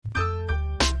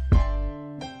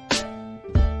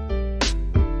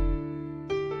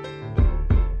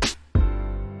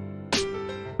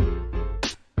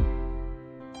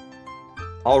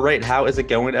All right, how is it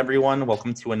going, everyone?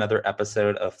 Welcome to another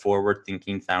episode of Forward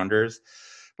Thinking Founders,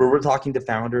 where we're talking to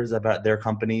founders about their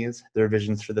companies, their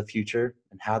visions for the future,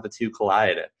 and how the two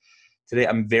collide. Today,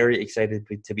 I'm very excited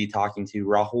to be talking to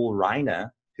Rahul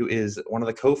Raina, who is one of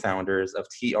the co-founders of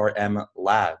TRM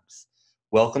Labs.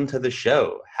 Welcome to the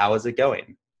show. How is it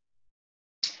going?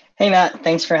 Hey, Matt,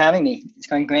 thanks for having me. It's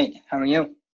going great. How are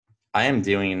you? I am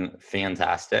doing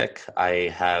fantastic.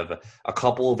 I have a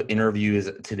couple of interviews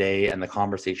today, and the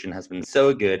conversation has been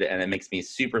so good, and it makes me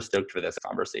super stoked for this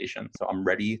conversation. So I'm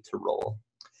ready to roll.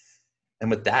 And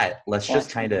with that, let's just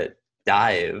kind Awesome. of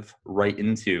dive right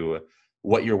into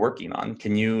what you're working on.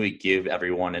 Can you give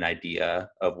everyone an idea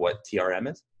of what TRM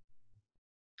is?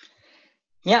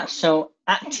 Yeah, so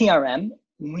at TRM,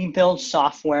 we build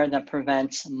software that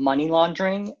prevents money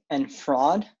laundering and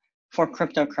fraud for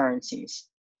cryptocurrencies.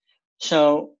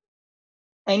 So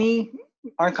any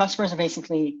our customers are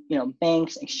basically,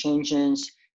 banks, exchanges,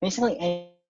 basically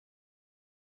any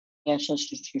financial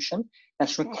institution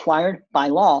that's required by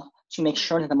law to make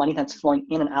sure that the money that's flowing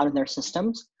in and out of their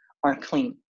systems are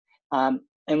clean. And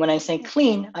when I say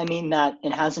clean, I mean that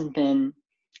it hasn't been,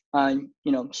 uh,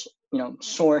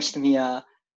 sourced via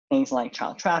things like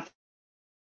child trafficking,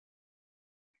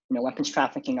 weapons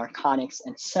trafficking, narcotics,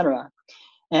 etc.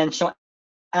 And so,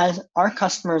 as our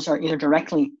customers are either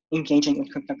directly engaging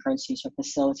with cryptocurrencies or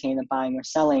facilitating the buying or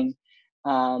selling,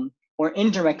 or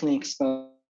indirectly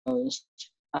exposed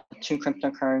to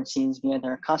cryptocurrencies via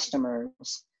their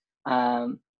customers,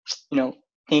 um, you know,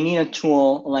 they need a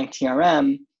tool like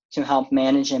TRM to help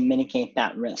manage and mitigate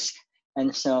that risk.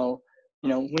 And so,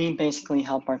 we basically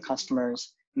help our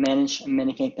customers manage and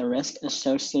mitigate the risk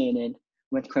associated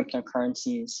with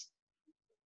cryptocurrencies.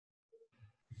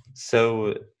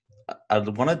 So I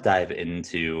want to dive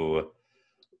into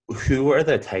who are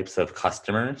the types of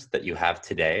customers that you have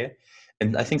today.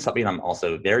 And I think something I'm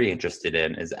also very interested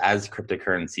in is as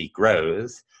cryptocurrency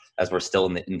grows, as we're still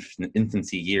in the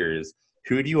infancy years,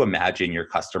 who do you imagine your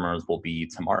customers will be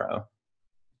tomorrow?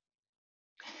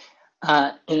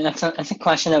 And that's a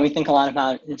question that we think a lot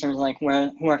about in terms of like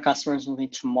who our customers will be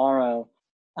tomorrow.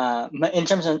 But in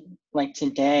terms of like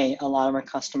today, a lot of our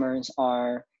customers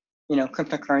are,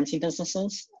 cryptocurrency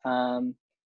businesses.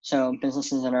 So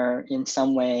businesses that are in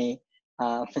some way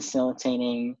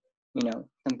facilitating, the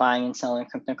buying and selling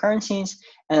of cryptocurrencies,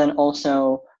 and then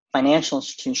also financial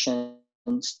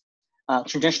institutions,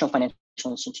 traditional financial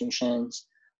institutions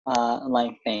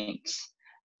like banks.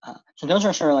 So those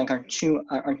are sort of like our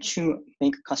two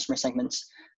big customer segments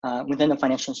within the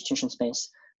financial institution space.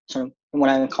 Sort of what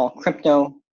I would call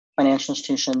crypto financial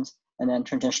institutions, and then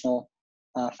traditional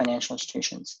financial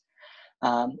institutions.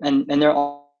 And they're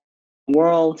all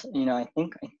world.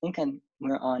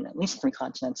 We're on at least three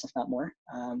continents, if not more.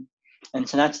 And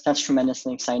so that's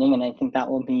tremendously exciting, and I think that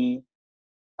will be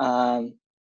um,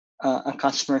 a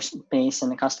customer base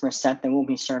and a customer set that we'll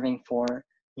be serving for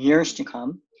years to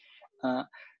come. Uh,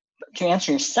 to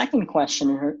answer your second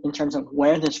question in terms of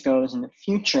where this goes in the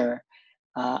future,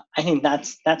 I think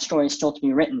that story is still to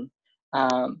be written.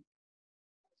 Um,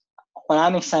 what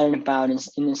I'm excited about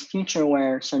is in this future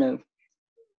where sort of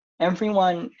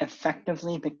everyone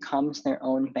effectively becomes their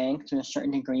own bank to a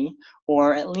certain degree,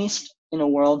 or at least in a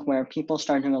world where people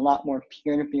start doing a lot more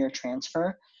peer-to-peer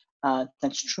transfer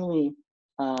that's truly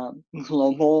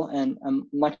global and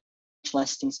much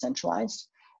less decentralized.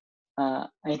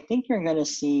 I think you're going to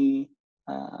see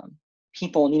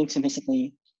people needing to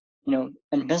basically,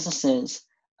 and businesses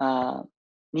uh,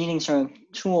 needing sort of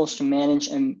tools to manage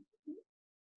and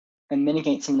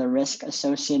mitigate some of the risk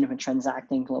associated with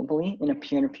transacting globally in a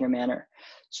peer-to-peer manner.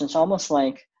 So it's almost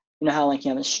like, how like you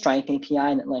have a Stripe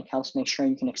API that like helps make sure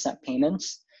you can accept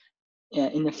payments.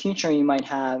 In the future, you might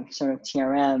have sort of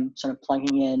TRM sort of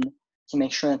plugging in to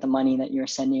make sure that the money that you're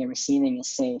sending and receiving is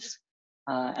safe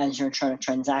as you're trying to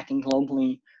transacting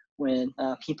globally with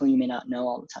people you may not know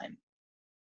all the time.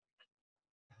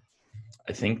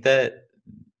 I think that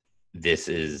this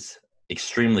is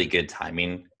extremely good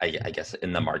timing, I guess,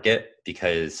 in the market,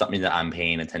 because something that I'm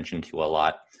paying attention to a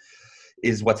lot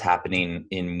is what's happening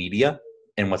in media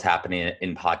and what's happening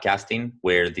in podcasting,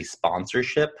 where the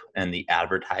sponsorship and the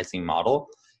advertising model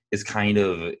is kind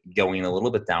of going a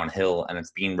little bit downhill, and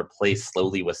it's being replaced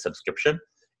slowly with subscription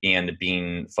and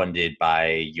being funded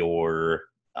by your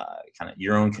kind of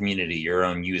your own community, your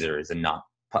own users, and not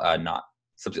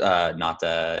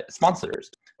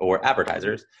sponsors or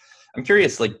advertisers. I'm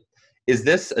curious, like, is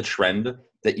this a trend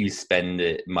that you spend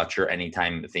much or any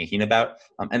time thinking about?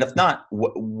 And if not,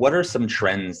 what are some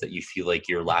trends that you feel like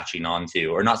you're latching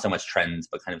onto, or not so much trends,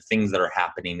 but kind of things that are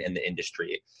happening in the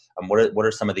industry? What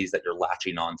are some of these that you're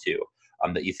latching onto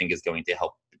that you think is going to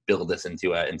help build this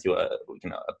into a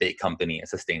a big company, a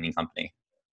sustaining company?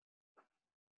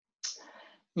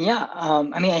 Yeah,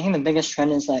 I mean, I think the biggest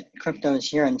trend is that crypto is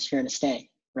here and it's here to stay,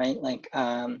 right? Like,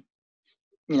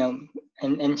 you know,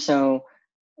 and so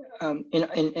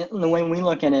the way we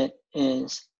look at it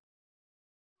is,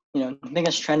 the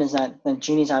biggest trend is that the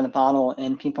genie's out of the bottle,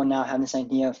 and people now have this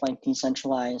idea of like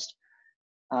decentralized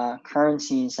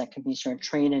currencies that can be sort of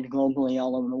traded globally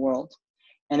all over the world.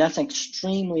 And that's an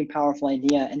extremely powerful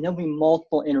idea. And there'll be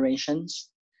multiple iterations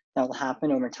that will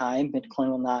happen over time. Bitcoin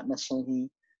will not necessarily be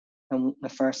the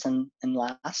first and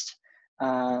last.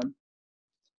 Um,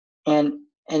 and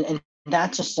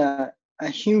that's just a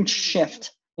huge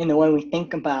shift in the way we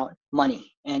think about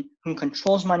money and who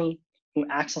controls money, who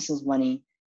accesses money,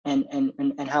 and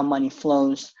how money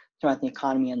flows throughout the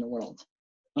economy and the world.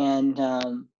 And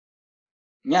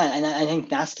yeah, and I think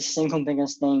that's the single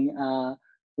biggest thing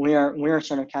we're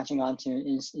sort of catching on to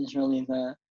is really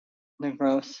the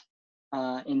growth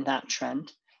in that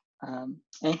trend. And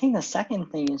I think the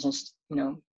second thing is just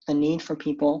the need for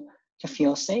people to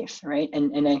feel safe, right?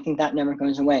 And I think that never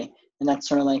goes away, and that's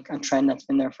sort of like a trend that's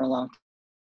been there for a long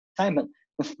time. But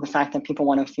the fact that people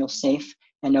want to feel safe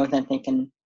and know that they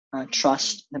can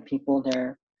trust the people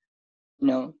they're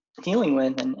dealing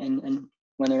with, and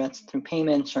whether that's through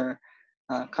payments or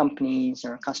companies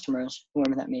or customers,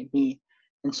 whoever that may be.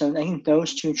 And so I think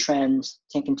those two trends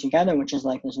taken together, which is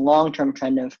like this long-term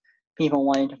trend of people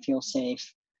wanting to feel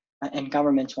safe and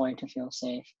governments wanting to feel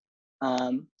safe,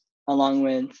 along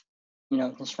with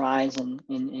this rise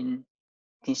in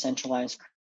decentralized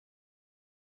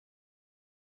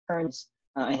currencies,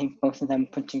 I think both of them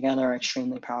put together are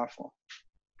extremely powerful.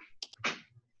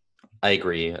 I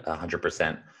agree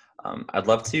 100%. I'd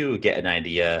love to get an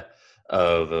idea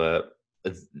of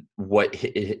what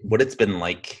it's been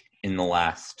like in the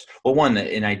last,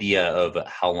 an idea of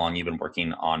how long you've been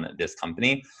working on this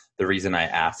company. The reason I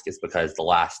ask is because the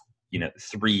last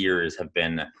 3 years have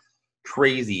been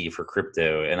crazy for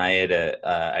crypto, and I had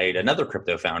another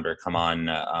crypto founder come on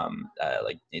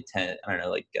like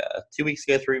 2 weeks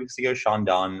ago, 3 weeks ago, Sean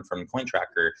Don from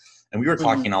CoinTracker, and we were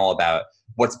talking all about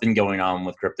what's been going on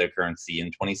with cryptocurrency in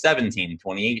 2017,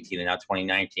 2018, and now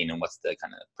 2019, and what's the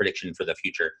kind of prediction for the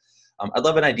future. I'd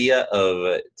love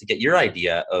to get your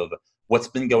idea of what's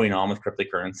been going on with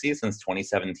cryptocurrency since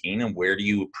 2017, and where do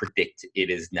you predict it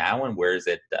is now, and where is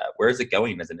it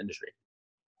going as an industry?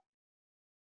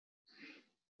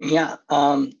 Yeah,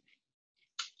 I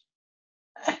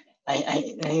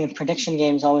think the prediction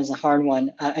game is always a hard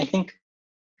one. I think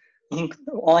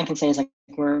all I can say is like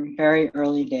we're very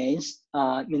early days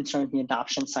in sort of the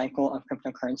adoption cycle of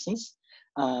cryptocurrencies,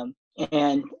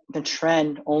 and the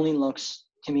trend only looks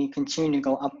to be continuing to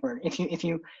go upward. If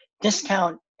you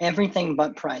discount everything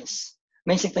but price,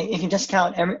 basically, if you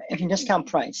discount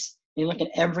price, you look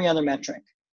at every other metric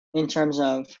in terms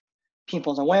of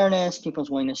people's awareness,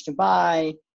 people's willingness to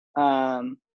buy,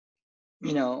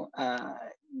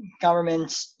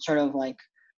 governments sort of like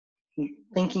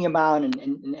thinking about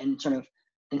and sort of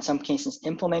in some cases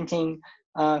implementing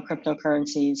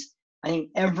cryptocurrencies. I think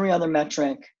every other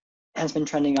metric has been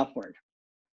trending upward.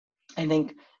 I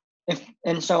think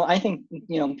so I think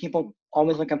people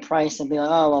always look at price and be like,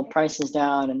 oh well, price is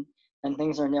down and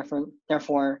things are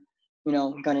therefore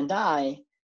gonna die.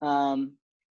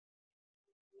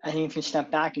 I think if you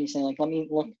step back and you say like, let me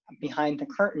look behind the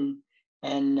curtain,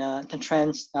 and the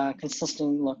trends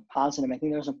consistently look positive. I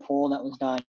think there was a poll that was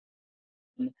done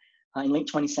in late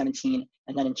 2017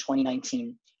 and then in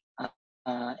 2019,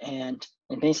 and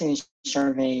it basically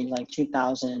surveyed like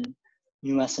 2,000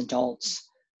 U.S. adults.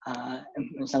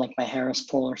 It was like by Harris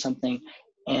poll or something,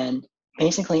 and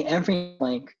basically every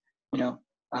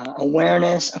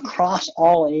awareness across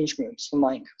all age groups, from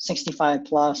like 65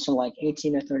 plus to like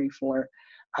 18 to 34.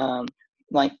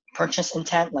 Like purchase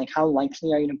intent, like how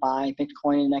likely are you to buy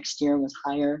Bitcoin next year, was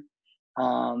higher,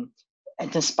 and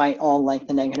despite all like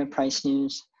the negative price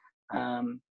news.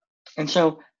 And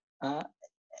so, and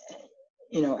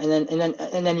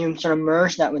then you sort of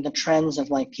merge that with the trends of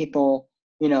like people,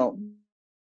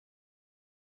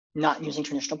 not using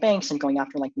traditional banks and going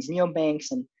after like these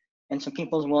neobanks, and so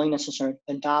people's willingness to sort of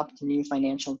adopt new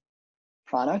financial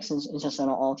products is just at an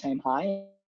all-time high,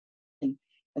 and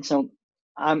so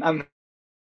I'm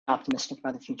optimistic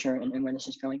about the future and where this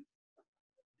is going.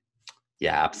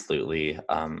 Yeah, absolutely.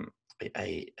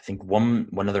 I think one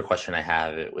other question I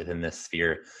have within this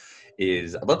sphere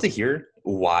is I'd love to hear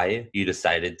why you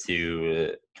decided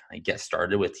to kind of get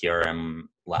started with TRM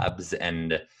Labs,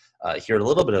 and hear a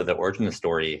little bit of the origin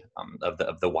story of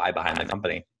the why behind the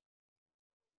company.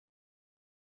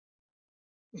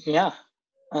 Yeah.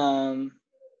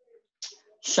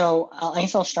 So I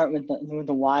guess I'll start with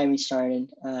the why we started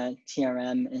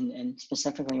TRM and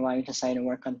specifically why we decided to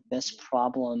work on this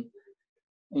problem.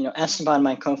 Esteban,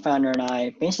 my co-founder, and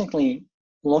I basically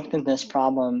looked at this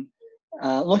problem,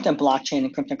 looked at blockchain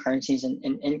and cryptocurrencies,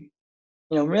 and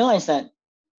realized that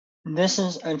this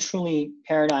is a truly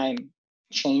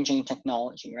paradigm-changing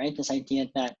technology, right? This idea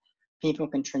that people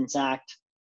can transact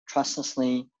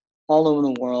trustlessly all over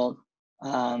the world.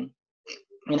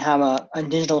 And have a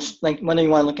digital, like whether you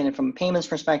want to look at it from a payments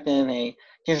perspective, a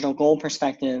digital gold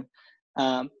perspective,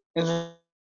 it was a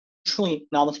truly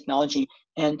novel technology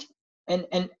and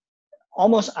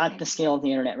almost at the scale of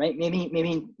the internet, right? Maybe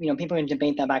people can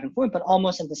debate that back and forth, but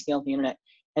almost at the scale of the internet.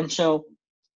 And so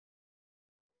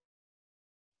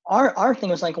our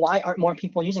thing was like, why aren't more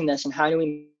people using this, and how do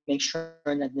we make sure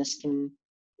that this can,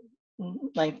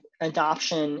 like,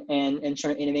 adoption and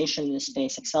sort of innovation in this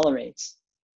space accelerates?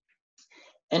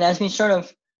 And as we sort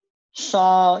of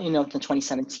saw, the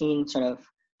 2017 sort of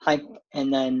hype,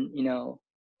 and then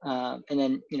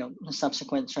the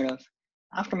subsequent sort of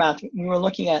aftermath, we were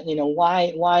looking at,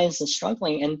 why is this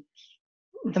struggling? And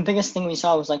the biggest thing we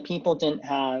saw was like people didn't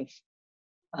have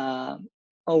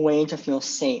a way to feel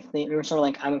safe. They were sort of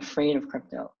like, I'm afraid of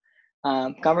crypto.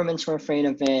 Governments were afraid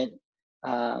of it.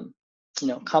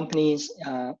 Companies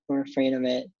were afraid of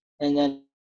it, and then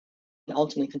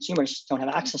ultimately consumers don't have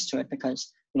access to it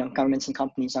because governments and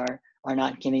companies are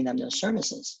not giving them those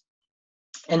services.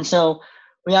 And so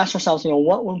we asked ourselves,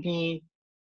 what will be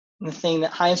the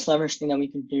highest leverage thing that we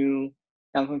can do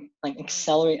that would like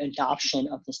accelerate adoption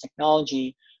of this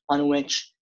technology, on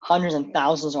which hundreds and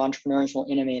thousands of entrepreneurs will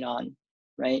innovate on,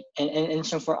 right? And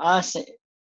so for us,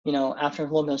 after a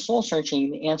little bit of soul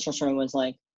searching, the answer sort of was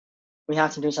like, we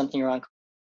have to do something around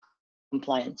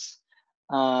compliance,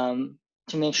 to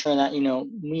make sure that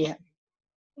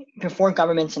before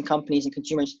governments and companies and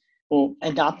consumers will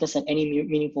adopt this at any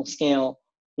meaningful scale,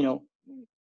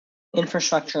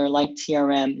 infrastructure like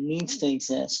TRM needs to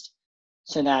exist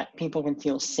so that people can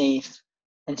feel safe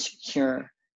and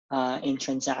secure in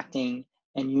transacting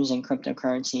and using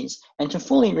cryptocurrencies, and to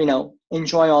fully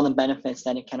enjoy all the benefits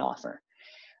that it can offer.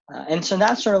 And so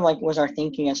that sort of like was our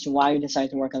thinking as to why we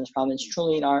decided to work on this problem. It's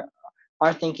truly in our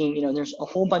thinking, there's a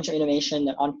whole bunch of innovation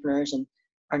that entrepreneurs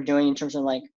are doing in terms of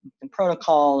like the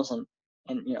protocols and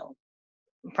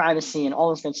privacy and all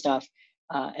this good stuff.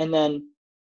 And then,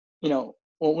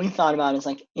 what we thought about is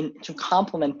like, to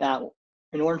complement that,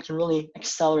 in order to really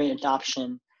accelerate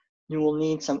adoption, you will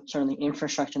need some sort of the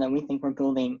infrastructure that we think we're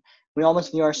building. We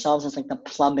almost view ourselves as like the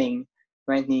plumbing,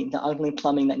 right? The ugly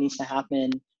plumbing that needs to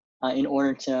happen in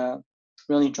order to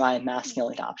really drive mass scale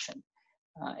adoption.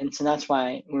 And so that's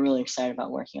why we're really excited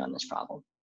about working on this problem.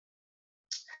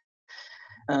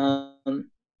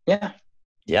 Yeah.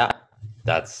 Yeah,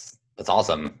 that's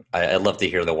awesome. I'd love to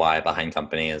hear the why behind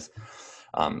companies.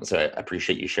 So I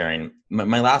appreciate you sharing.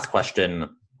 My last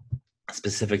question,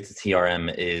 specific to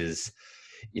TRM, is,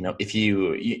 if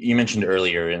you mentioned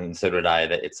earlier, and so did I,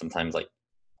 that it's sometimes like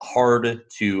hard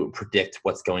to predict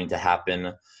what's going to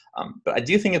happen. But I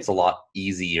do think it's a lot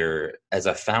easier as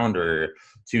a founder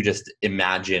to just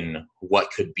imagine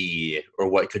what could be or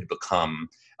what could become,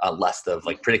 less of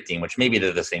like predicting, which maybe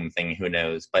they're the same thing, who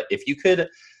knows. But if you could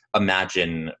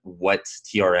imagine what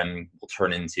TRM will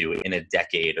turn into in a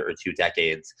decade or 2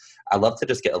 decades, I'd love to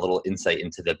just get a little insight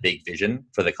into the big vision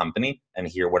for the company and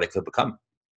hear what it could become.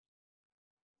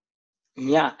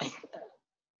 Yeah.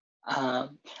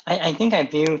 I think I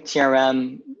view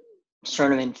TRM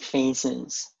sort of in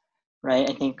phases, right?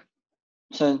 I think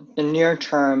so. The near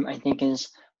term, I think, is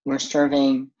we're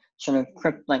serving sort of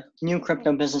like new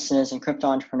crypto businesses and crypto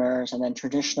entrepreneurs, and then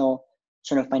traditional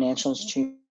sort of financial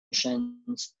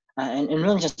institutions, and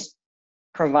really just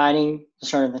providing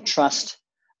sort of the trust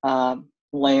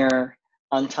layer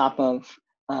on top of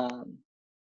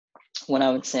what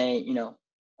I would say,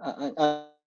 on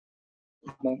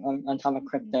top of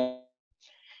crypto.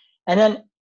 And then,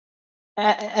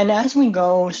 and as we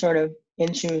go sort of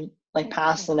into like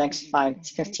past the next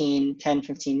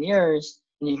 15 years,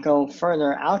 and you go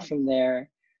further out from there,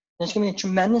 there's going to be a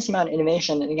tremendous amount of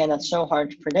innovation. And again, that's so hard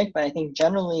to predict, but I think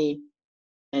generally,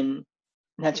 and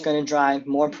that's going to drive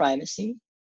more privacy.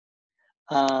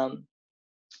 And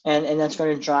that's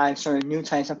going to drive sort of new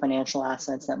types of financial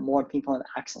assets that more people have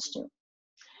access to.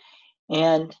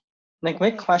 And the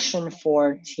quick question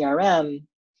for TRM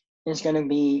is going to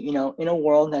be, in a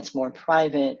world that's more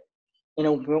private, in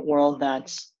a world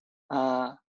that's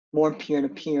more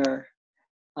peer-to-peer,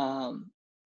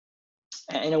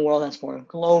 in a world that's more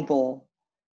global,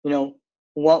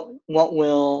 what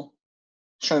will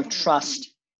sort of trust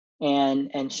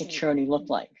and security look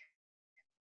like,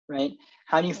 right?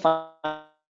 How do you find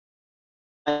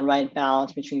the right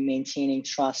balance between maintaining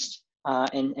trust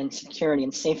and security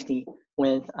and safety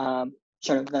with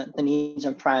sort of the needs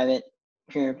of private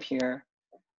peer-to-peer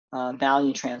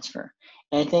value transfer?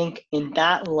 And I think in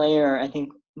that layer, I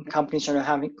think companies sort of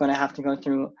going to have to go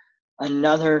through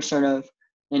another sort of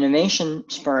innovation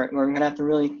spurt where we're going to have to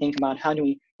really think about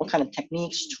what kind of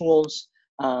techniques, tools,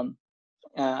 and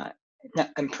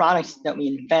products that we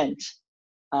invent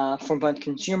for both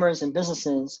consumers and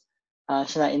businesses,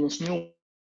 so that in this new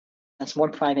that's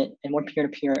more private and more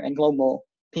peer-to-peer and global,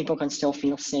 people can still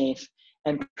feel safe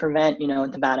and prevent,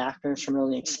 the bad actors from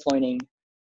really exploiting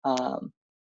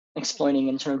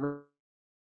and sort of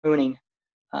ruining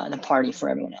the party for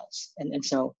everyone else. And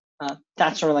so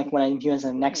that's sort of like what I view as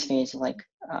the next phase of like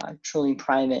truly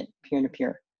private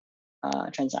peer-to-peer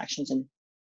transactions and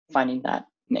finding that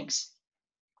mix.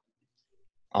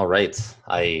 All right.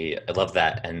 I love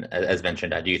that. And as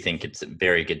mentioned, I do think it's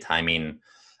very good timing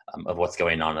of what's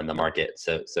going on in the market.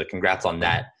 So congrats on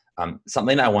that.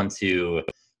 Something I want to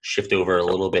shift over a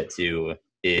little bit to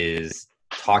is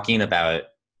talking about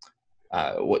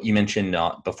what you mentioned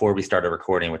before we started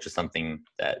recording, which is something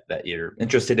that you're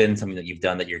interested in, something that you've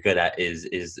done that you're good at,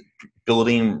 is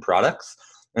building products,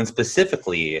 and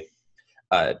specifically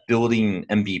building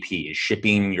MVPs,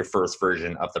 shipping your first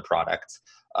version of the product.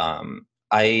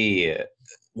 I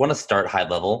want to start high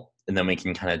level, and then we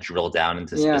can kind of drill down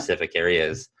into specific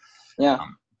areas. Yeah.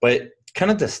 But kind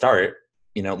of to start,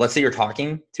 let's say you're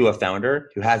talking to a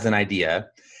founder who has an idea,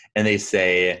 and they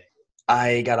say,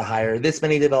 I got to hire this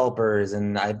many developers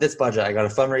and I have this budget, I got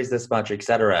to fundraise this much, et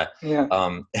cetera. Yeah.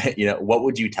 What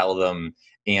would you tell them,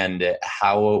 and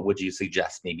how would you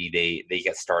suggest maybe they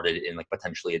get started in like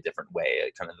potentially a different way,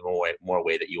 kind of the more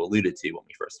way that you alluded to when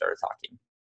we first started talking?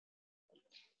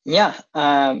 Yeah.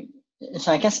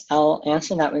 So I guess I'll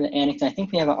answer that with an anecdote. I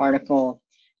think we have an article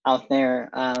out there,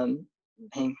 I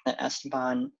think that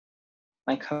Esteban,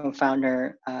 my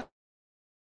co-founder,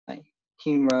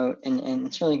 he wrote, and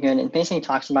it's really good. It basically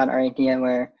talks about our idea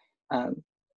where,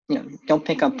 don't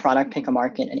pick a product, pick a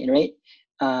market and iterate.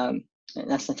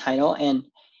 That's the title.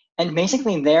 And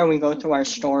basically there we go through our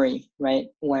story, right?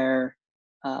 Where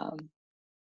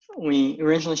we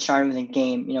originally started with a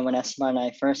game, when Esteban and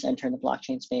I first entered the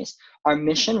blockchain space. Our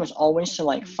mission was always to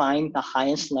like find the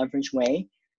highest leverage way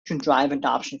to drive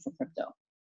adoption for crypto.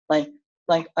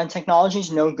 Like a technology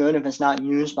is no good if it's not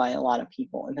used by a lot of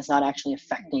people, if it's not actually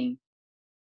affecting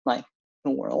like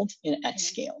the world at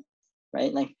scale,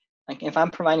 right? Like if I'm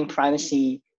providing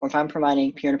privacy or if I'm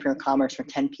providing peer-to-peer commerce for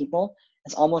 10 people,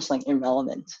 it's almost like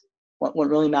irrelevant. What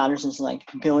really matters is like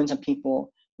billions of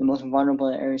people in the most vulnerable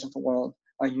areas of the world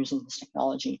are using this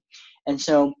technology. And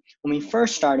so when we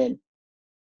first started,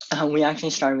 we actually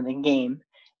started with a game,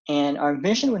 and our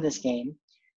vision with this game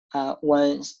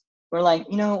was, we're like,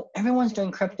 everyone's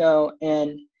doing crypto,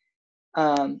 and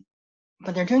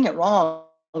but they're doing it wrong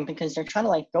because they're trying to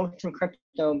like go through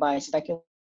crypto by speculation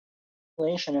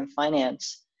and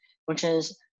finance, which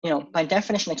is, by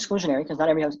definition exclusionary, because not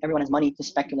everyone has money to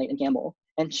speculate and gamble.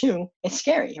 And two, it's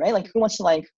scary, right? Like who wants to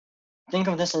like think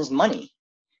of this as money,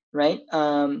 right?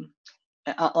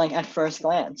 Like at first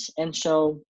glance. And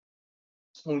so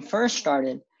when we first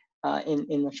started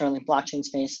in the sort of like blockchain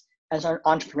space, as our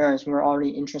entrepreneurs, we were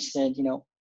already interested,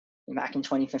 back in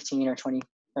 2015 or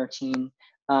 2013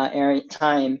 area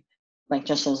time, like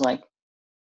just as like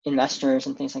investors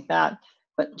and things like that,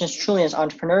 but just truly as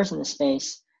entrepreneurs in the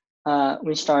space.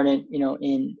 We started,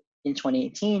 in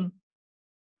 2018, and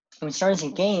we started as a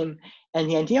game, and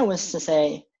the idea was to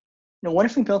say, what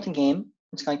if we built a game?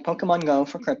 It's like Pokemon Go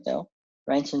for crypto,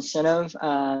 right? So instead of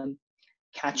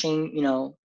catching,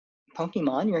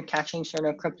 Pokemon, you're catching sort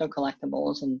of crypto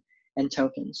collectibles and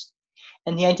tokens.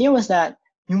 And the idea was that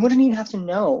you wouldn't even have to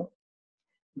know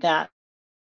that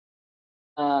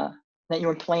that you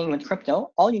were playing with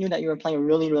crypto. All you knew that you were playing a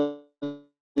really,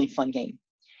 really fun game.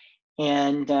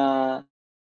 And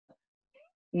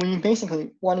we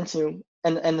basically wanted to,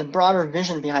 and the broader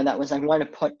vision behind that was I wanted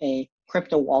to put a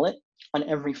crypto wallet on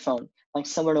every phone, like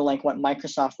similar to like what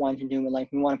Microsoft wanted to do with like,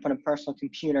 we want to put a personal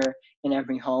computer in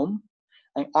every home.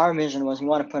 Like our vision was we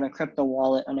want to put a crypto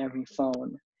wallet on every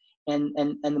phone. And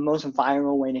the most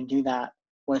viral way to do that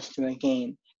was through a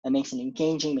game that makes it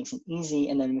engaging, makes it easy,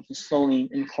 and then we can slowly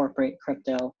incorporate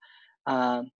crypto,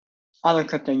 other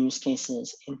crypto use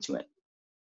cases into it.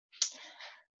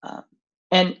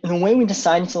 And the way we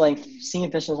decided to like see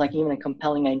if this was like even a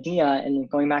compelling idea, and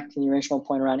going back to the original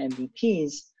point around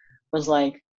MVPs, was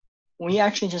like we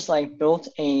actually just like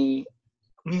we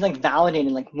like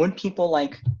validated like would people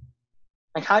like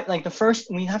like how, like the first,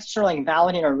 we have to sort of like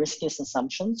validate our riskiest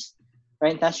assumptions,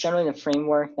 right? That's generally the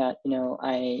framework that,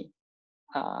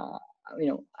 uh,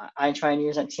 I try and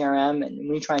use at TRM, and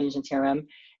we try and use at TRM.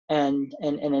 And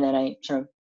then I sort of,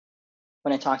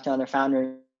 when I talk to other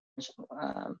founders,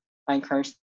 I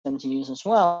encourage them to use as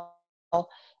well,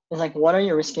 is like, what are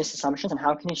your riskiest assumptions and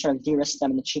how can you sort of de-risk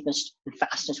them in the cheapest and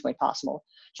fastest way possible?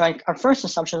 So like our first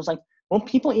assumption is like, will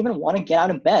people even want to get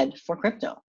out of bed for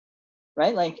crypto,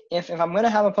 right? Like if I'm going to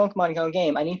have a Pokemon Go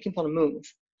game, I need people to move.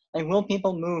 Like, will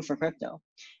people move for crypto?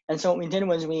 And so what we did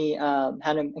was we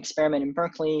had an experiment in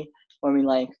Berkeley where we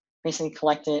like basically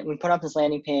collected, we put up this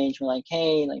landing page. We're like,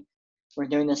 hey, like we're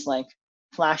doing this like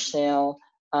flash sale,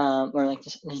 or like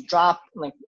this drop,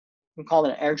 like we call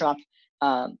it an airdrop,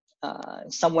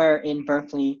 somewhere in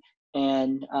Berkeley,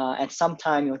 and at some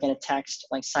time you'll get a text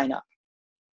like sign up.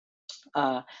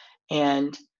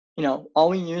 And all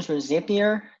we used was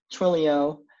Zapier,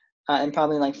 Twilio, and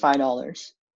probably like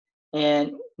 $5.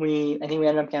 And I think we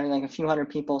ended up getting like a few hundred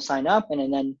people sign up,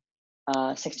 and then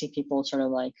 60 people sort of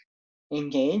like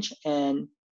engage. And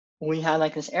we had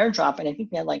like this airdrop, and I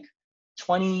think we had like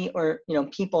 20 or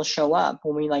people show up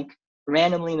when we like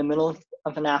randomly in the middle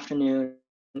of an afternoon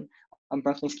on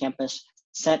Berkeley's campus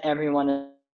sent everyone a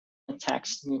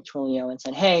text via Twilio and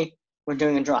said, hey, we're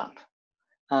doing a drop.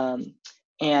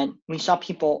 And we saw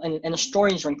people, and the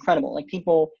stories were incredible. Like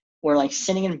people were like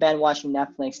sitting in bed watching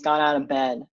Netflix, got out of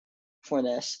bed for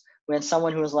this. We had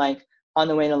someone who was like on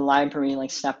the way to the library,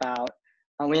 like step out.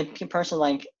 We had a person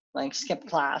like skip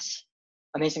class.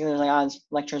 Basically, they're like, oh, this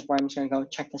lecture's boring, I'm just gonna go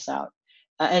check this out.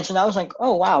 And so that was like,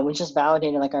 oh wow, we just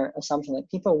validated like our assumption that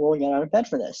people will get out of bed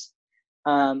for this.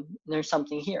 There's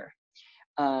something here.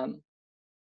 And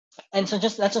so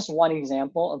that's just one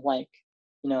example of like,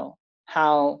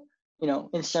 how,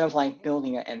 instead of like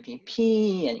building an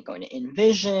MVP and going to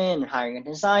Envision and hiring a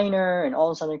designer and all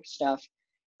this other stuff,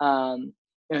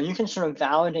 you can sort of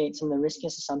validate some of the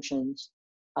riskiest assumptions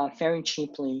very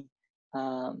cheaply,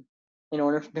 in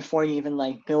order before you even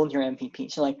like build your MVP.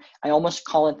 So like I almost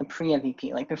call it the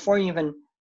pre-MVP. Like before you even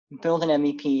build an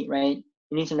MVP, right?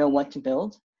 You need to know what to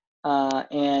build,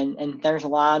 and there's a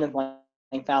lot of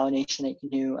like validation that you can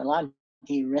do, a lot of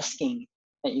de-risking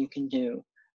that you can do.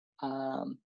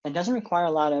 It doesn't require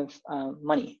a lot of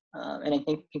money, and I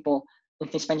think people, if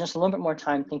they spend just a little bit more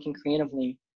time thinking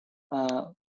creatively,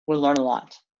 will learn a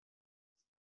lot.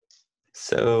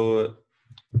 So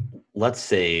let's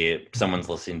say someone's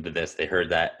listening to this, they heard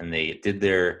that and they did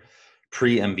their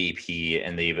pre-MVP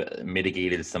and they've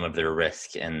mitigated some of their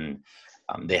risk, and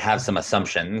they have some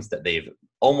assumptions that they've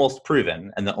almost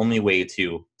proven. And the only way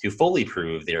to fully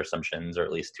prove their assumptions, or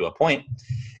at least to a point,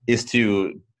 is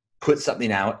to put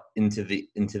something out into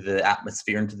the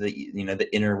atmosphere, into the the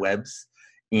interwebs,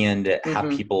 and have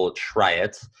people try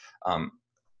it.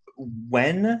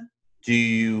 When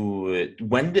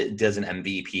does an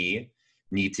MVP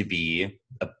need to be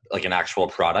like an actual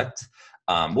product?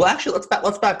 Well, actually,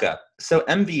 let's back up. So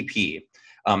MVP,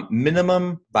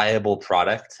 minimum viable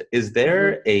product. Is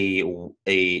there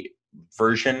a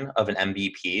version of an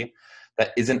MVP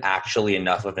that isn't actually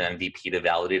enough of an MVP to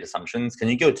validate assumptions? Can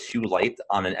you go too light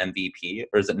on an MVP,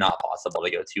 or is it not possible to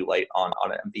go too light on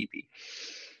an MVP?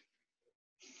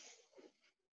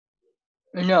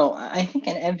 No, I think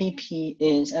an MVP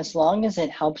is as long as it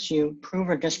helps you prove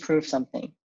or disprove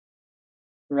something,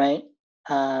 right?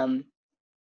 I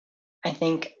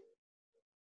think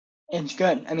it's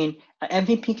good. I mean, an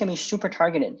MVP can be super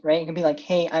targeted, right? It can be like,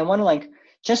 hey, I want to like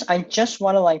I just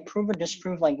want to like prove or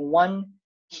disprove like one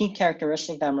key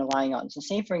characteristic that I'm relying on. So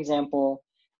say for example,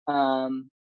 you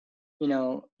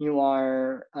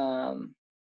are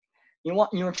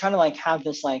you're trying to like have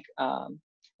this like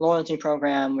loyalty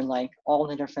program with like all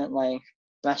the different like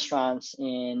restaurants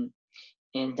in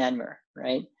Denver,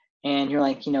 right? And you're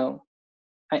like, there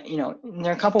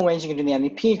are a couple ways you can do the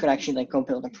MVP. You could actually like go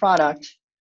build a product,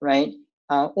 right?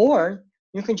 Or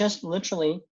you could just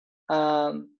literally,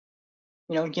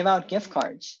 give out gift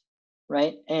cards,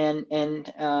 right? And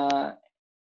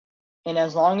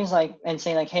as long as like, and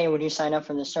say like, hey, would you sign up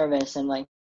for the service? And like,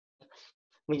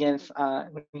 we give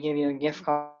you a gift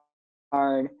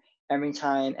card every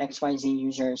time XYZ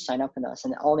users sign up with us.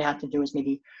 And all they have to do is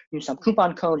maybe use some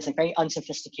coupon code. It's like very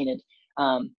unsophisticated.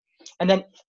 And then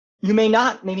you may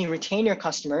not maybe retain your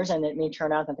customers, and it may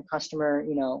turn out that the customer,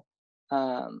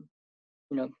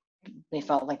 they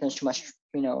felt like there's too much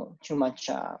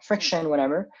friction,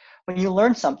 whatever. But you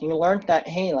learned something. You learned that,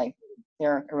 hey, like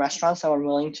there are restaurants that are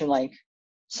willing to like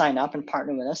sign up and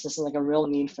partner with us. This is like a real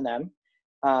need for them.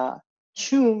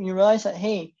 Two, you realize that,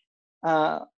 hey,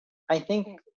 I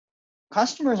think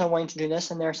customers are willing to do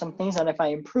this, and there are some things that if I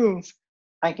improve,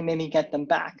 I can maybe get them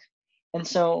back. And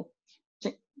so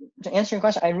to answer your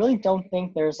question, I really don't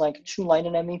think there's like too light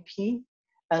an MVP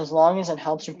as long as it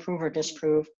helps you prove or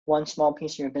disprove one small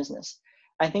piece of your business.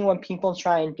 I think what people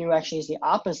try and do actually is the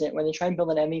opposite, where they try and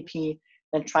build an MVP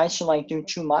that tries to like do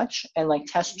too much and like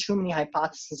test too many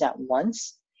hypotheses at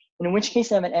once, in which case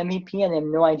they have an MVP and they have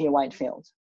no idea why it failed.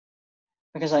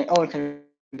 Because like, oh, it could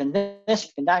have been this, could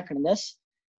have been that, could have been this,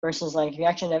 versus like if you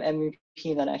actually have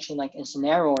MVP that actually like is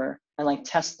narrower and like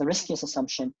tests the riskiest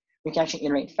assumption, we can actually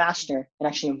iterate faster and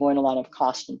actually avoid a lot of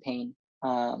cost and pain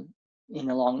in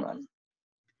the long run.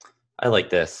 I like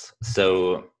this.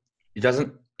 So it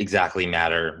doesn't exactly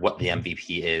matter what the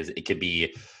MVP is. It could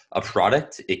be a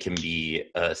product, it can be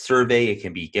a survey, it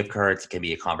can be gift cards, it can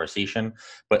be a conversation.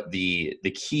 But the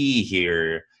key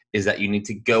here is that you need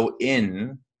to go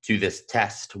in to this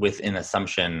test with an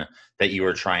assumption that you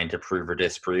are trying to prove or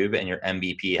disprove, and your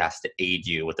MVP has to aid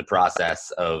you with the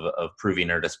process of proving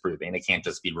or disproving. It can't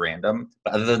just be random.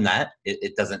 But other than that,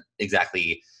 it doesn't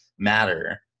exactly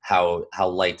matter how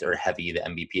light or heavy the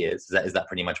MVP is. Is that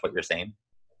pretty much what you're saying?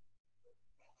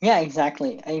 Yeah,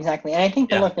 exactly. And I think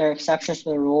that, Yeah. look, there are exceptions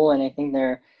to the rule, and I think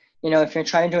if you're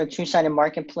trying to do a two-sided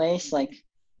marketplace, like,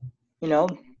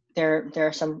 there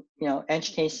are some,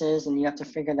 edge cases, and you have to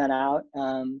figure that out.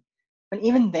 But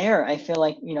even there, I feel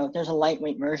like, there's a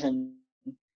lightweight version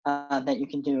that you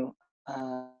can do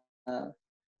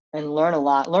and learn a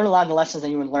lot of the lessons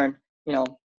that you would learn,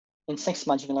 in 6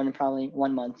 months, you can learn in probably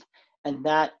 1 month. And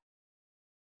that,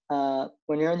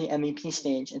 when you're in the MVP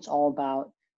stage, it's all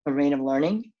about the rate of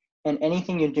learning, and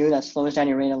anything you do that slows down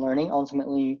your rate of learning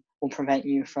ultimately will prevent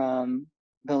you from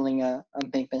building a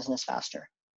big business faster.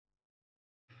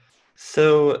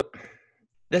 So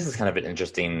this is kind of an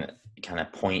interesting kind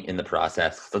of point in the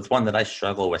process. That's one that I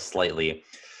struggle with slightly.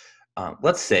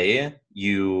 Let's say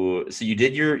you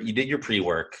did your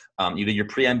pre-work, you did your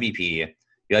pre-MVP,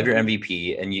 you have your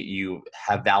MVP, and you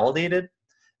have validated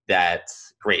that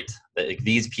great, that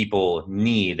these people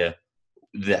need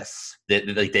this, that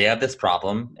they have this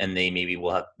problem, and they maybe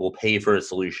will pay for a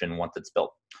solution once it's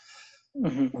built.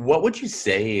 Mm-hmm. What would you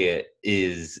say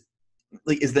is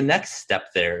the next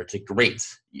step there to great,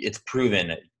 it's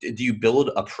proven? Do you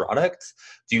build a product?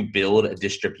 Do you build a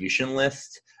distribution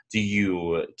list? Do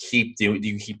you keep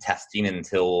testing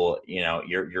until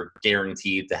you're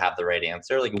guaranteed to have the right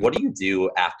answer? Like, what do you do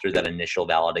after that initial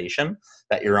validation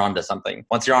that you're onto something?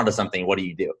 Once you're onto something, what do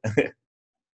you do?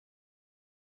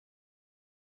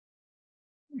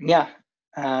 Yeah,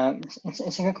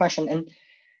 it's a good question, and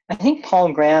I think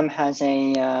Paul Graham has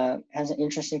an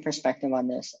interesting perspective on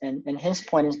this, and his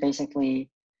point is basically,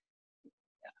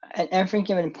 at every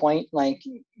given point, like,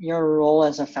 your role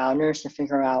as a founder is to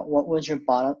figure out what is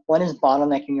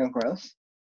bottlenecking your growth,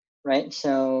 right?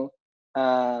 So,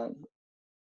 in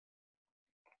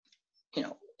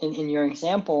your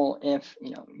example, if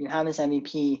you have this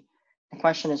MVP, the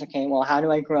question is, okay, well, how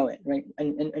do I grow it, right?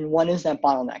 And what is that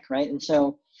bottleneck, right? And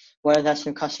so, whether that's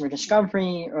through customer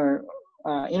discovery or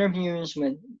interviews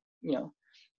with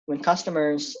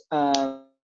customers,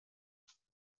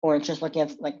 or just looking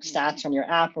at like stats on your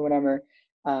app or whatever,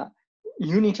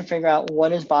 you need to figure out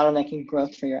what is bottlenecking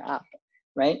growth for your app,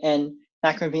 right? And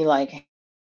that could be like,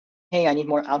 hey, I need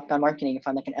more outbound marketing if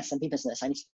I'm like an SMB business. I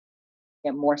need to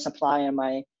get more supply on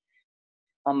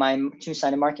my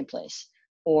two-sided marketplace.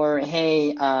 Or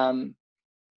hey, I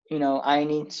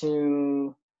need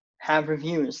to have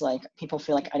reviews. Like, people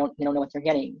feel like they don't know what they're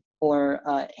getting. Or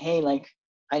hey, like,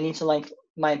 I need to, like,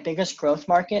 my biggest growth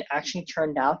market actually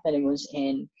turned out that it was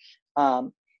in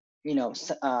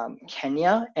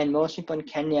Kenya, and most people in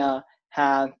Kenya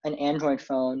have an Android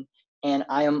phone, and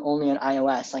I am only on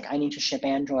iOS. Like, I need to ship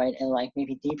Android and like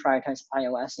maybe deprioritize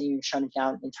iOS and even shut it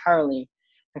down entirely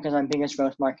because my biggest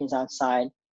growth market is outside,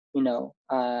 the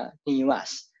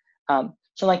US.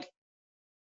 So like,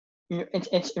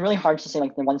 it's really hard to say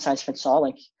like the one size fits all.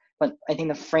 Like, but I think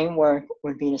the framework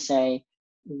would be to say,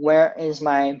 where is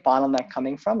my bottleneck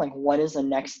coming from? Like, what is the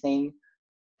next thing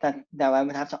that I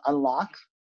would have to unlock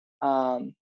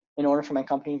in order for my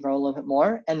company to grow a little bit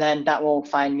more, and then that will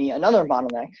find me another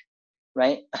bottleneck,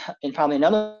 right, in probably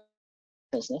another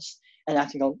business, and I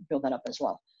have to go build that up as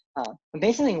well. But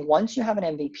basically, once you have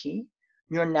an MVP,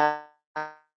 you're now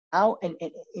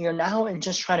and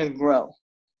just trying to grow.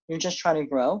 You're just trying to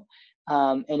grow,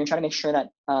 and you're trying to make sure that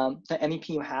the MVP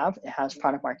you have, it has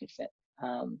product market fit.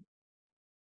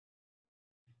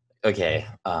 Okay,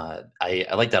 I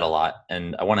like that a lot,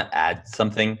 and I want to add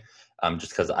something,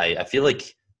 just because I feel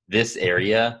like this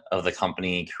area of the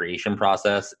company creation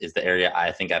process is the area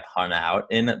I think I've hung out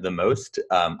in the most.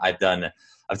 I've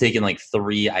taken like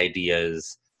 3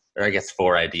 ideas, or I guess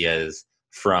 4 ideas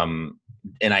from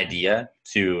an idea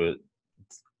to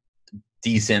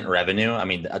decent revenue. I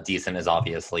mean, a decent is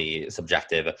obviously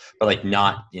subjective, but like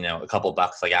not, a couple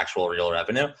bucks, like actual real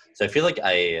revenue. So I feel like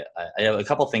I have a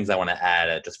couple things I want to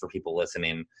add just for people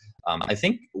listening. I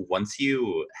think once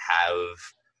you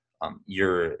have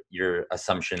your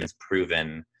assumptions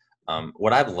proven,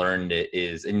 what I've learned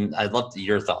is, and I'd love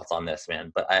your thoughts on this,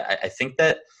 man, but I think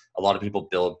that a lot of people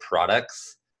build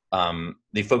products.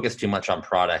 They focus too much on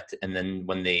product, and then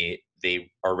when they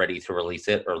are ready to release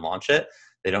it or launch it,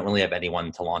 they don't really have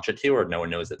anyone to launch it to, or no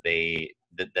one knows that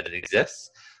that it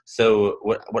exists. So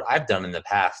what I've done in the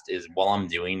past is, while I'm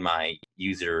doing my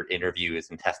user interviews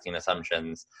and testing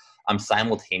assumptions, I'm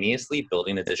simultaneously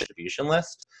building a distribution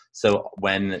list. So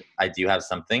when I do have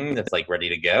something that's like ready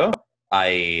to go,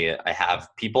 I have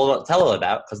people to tell it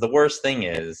about, because the worst thing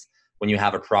is when you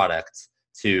have a product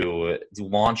to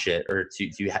launch it, or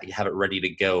to have it ready to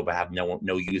go but have no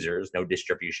users, no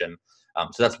distribution.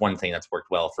 So that's one thing that's worked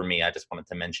well for me. I just wanted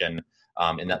to mention,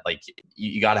 in that, like,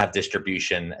 you got to have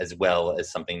distribution as well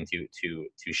as something to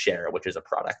share, which is a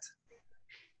product.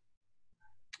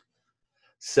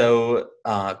 So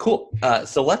cool.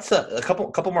 So let's a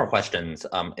couple more questions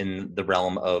in the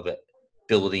realm of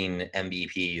building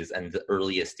MVPs and the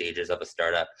earliest stages of a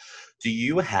startup. Do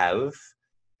you have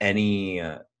any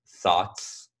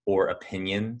thoughts or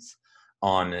opinions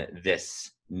on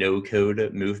this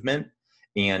no-code movement?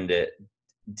 And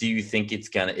do you think it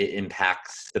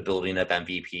impacts the building of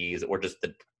MVPs or just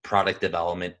the product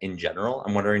development in general?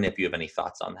 I'm wondering if you have any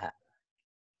thoughts on that.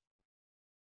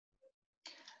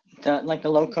 The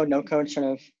low code, no code sort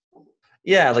of.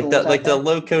 Yeah, like the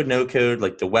low code, no code,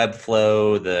 like the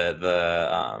Webflow,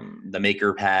 the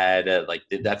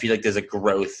MakerPad. I feel like there's a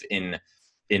growth in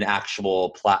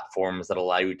actual platforms that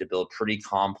allow you to build pretty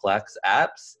complex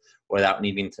apps without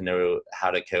needing to know how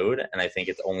to code. And I think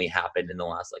it's only happened in the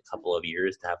last couple of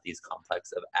years to have these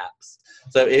complex of apps.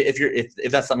 So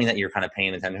if that's something that you're kind of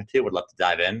paying attention to, would love to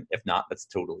dive in. If not, that's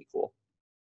totally cool.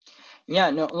 Yeah,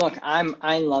 no, look,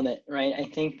 I love it, right? I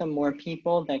think the more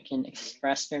people that can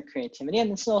express their creativity,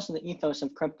 and this is also the ethos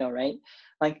of crypto, right?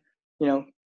 Like,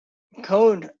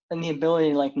 code and the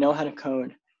ability to know how to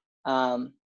code,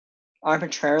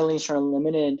 arbitrarily sort of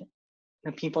limited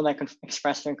the people that could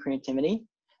express their creativity,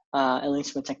 at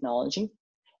least with technology.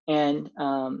 And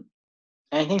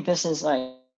I think this is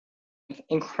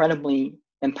incredibly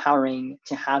empowering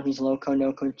to have these low code,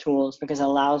 no code tools, because it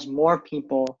allows more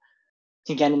people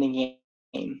to get in the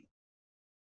game.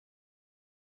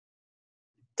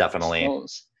 Definitely.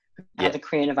 Skills, have the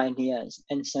creative ideas.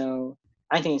 And so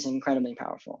I think it's incredibly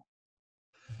powerful.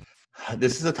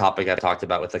 This is a topic I've talked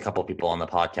about with a couple of people on the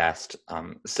podcast.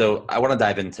 So I want to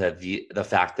dive into the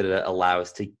fact that it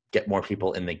allows to get more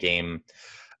people in the game.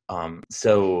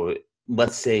 So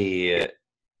let's say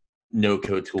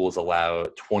no-code tools allow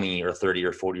 20 or 30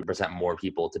 or 40% more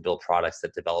people to build products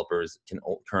that developers can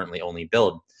currently only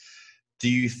build. Do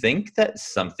you think that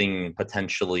something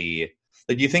potentially,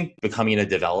 do you think becoming a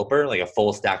developer, like a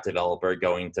full stack developer,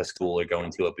 going to school or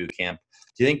going to a boot camp,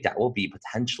 do you think that will be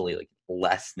potentially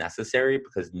less necessary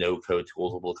because no code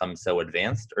tools will become so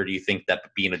advanced? Or do you think that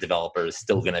being a developer is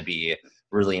still going to be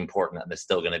really important and there's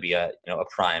still going to be a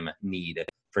prime need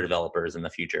for developers in the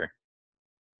future?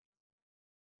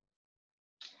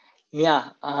 Yeah.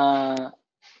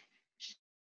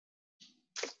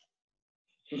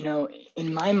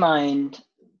 In my mind,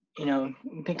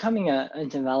 becoming a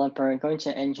developer, going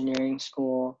to engineering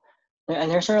school,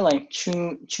 and there's sort of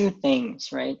two things,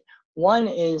 right? One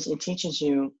is it teaches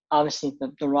you obviously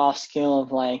the raw skill of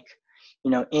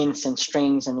ints and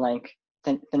strings and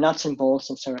the nuts and bolts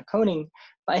of sort of coding.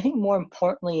 But I think more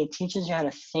importantly, it teaches you how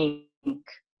to think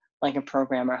like a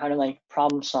programmer, how to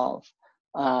problem solve,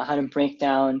 how to break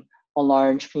down a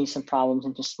large piece of problems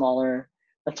into smaller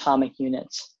atomic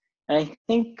units. And I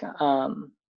think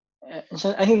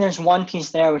so I think there's one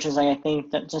piece there, which is I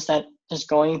think that just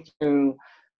going through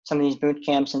some of these boot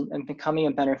camps and becoming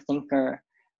a better thinker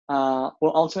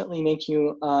will ultimately make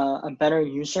you a better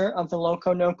user of the low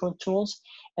code, no code tools.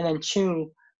 And then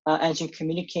two, as you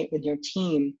communicate with your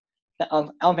team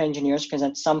of engineers, because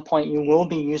at some point you will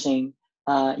be using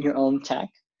your own tech,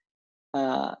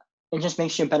 it just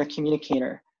makes you a better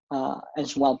communicator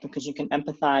as well, because you can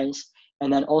empathize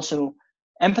and then also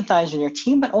empathize with your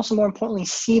team, but also more importantly,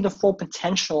 see the full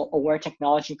potential of where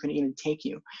technology could even take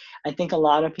you. I think a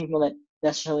lot of people that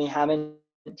necessarily haven't,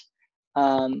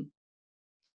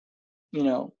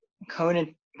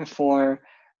 coded before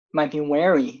might be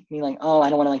wary, be like, oh, I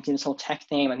don't want to do this whole tech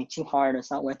thing. It might be too hard. It's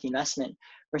not worth the investment.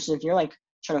 Versus if you're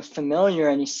sort of familiar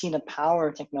and you see the power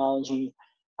of technology,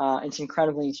 it's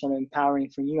incredibly sort of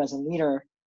empowering for you as a leader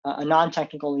a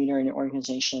non-technical leader in your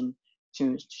organization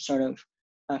to sort of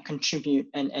contribute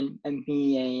and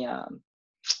be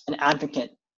an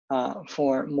advocate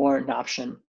for more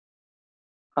adoption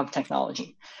of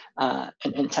technology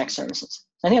and tech services.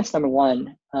 So I think that's number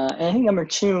one. And I think number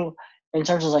two, in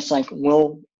terms of like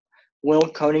will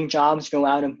coding jobs go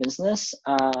out of business?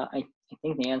 I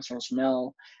think the answer is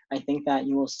no. I think that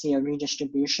you will see a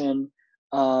redistribution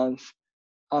of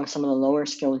some of the lower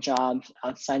skilled jobs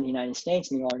outside the United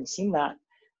States, and you've already seen that.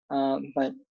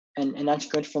 But that's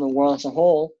good for the world as a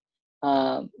whole.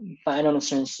 But I don't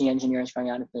necessarily see engineers going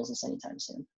out of business anytime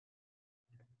soon.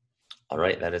 All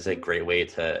right, that is a great way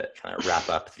to kind of wrap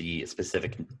up the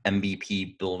specific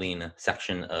MVP building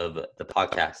section of the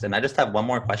podcast. And I just have one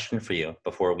more question for you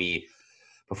before we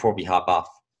hop off.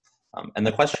 And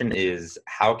the question is,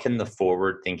 how can the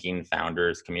forward-thinking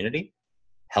founders community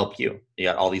help you? You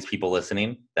got all these people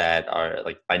listening that are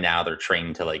like, by now they're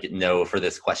trained to like know for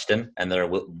this question, and they're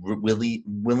really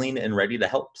willing and ready to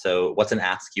help. So what's an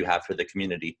ask you have for the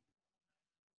community?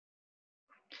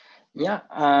 Yeah,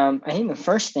 I think the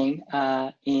first thing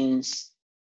is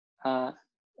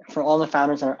for all the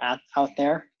founders that are out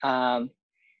there, I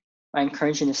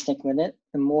encourage you to stick with it.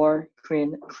 The more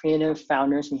creative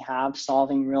founders we have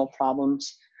solving real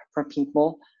problems for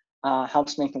people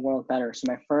helps make the world better. So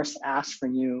my first ask for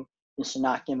you is to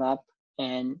not give up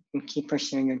and keep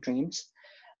pursuing your dreams.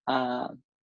 The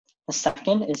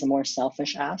second is a more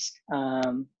selfish ask.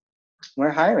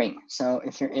 We're hiring. So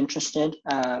if you're interested,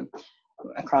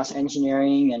 across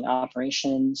engineering and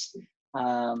operations,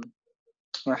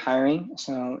 we're hiring.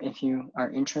 So if you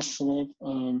are interested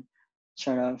in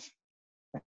sort of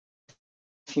the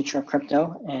future of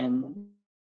crypto and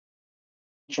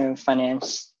future of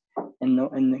finance in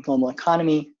the global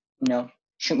economy,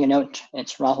 shoot me a note.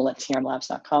 It's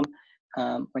rahul@trmlabs.com,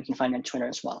 or you can find me on Twitter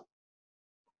as well.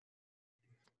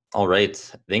 All right.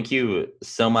 Thank you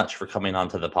so much for coming on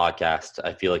to the podcast.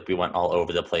 I feel like we went all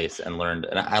over the place and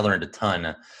I learned a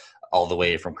ton, all the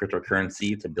way from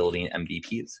cryptocurrency to building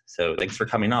MVPs. So thanks for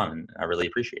coming on. I really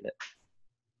appreciate it.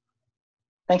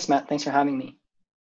 Thanks, Matt. Thanks for having me.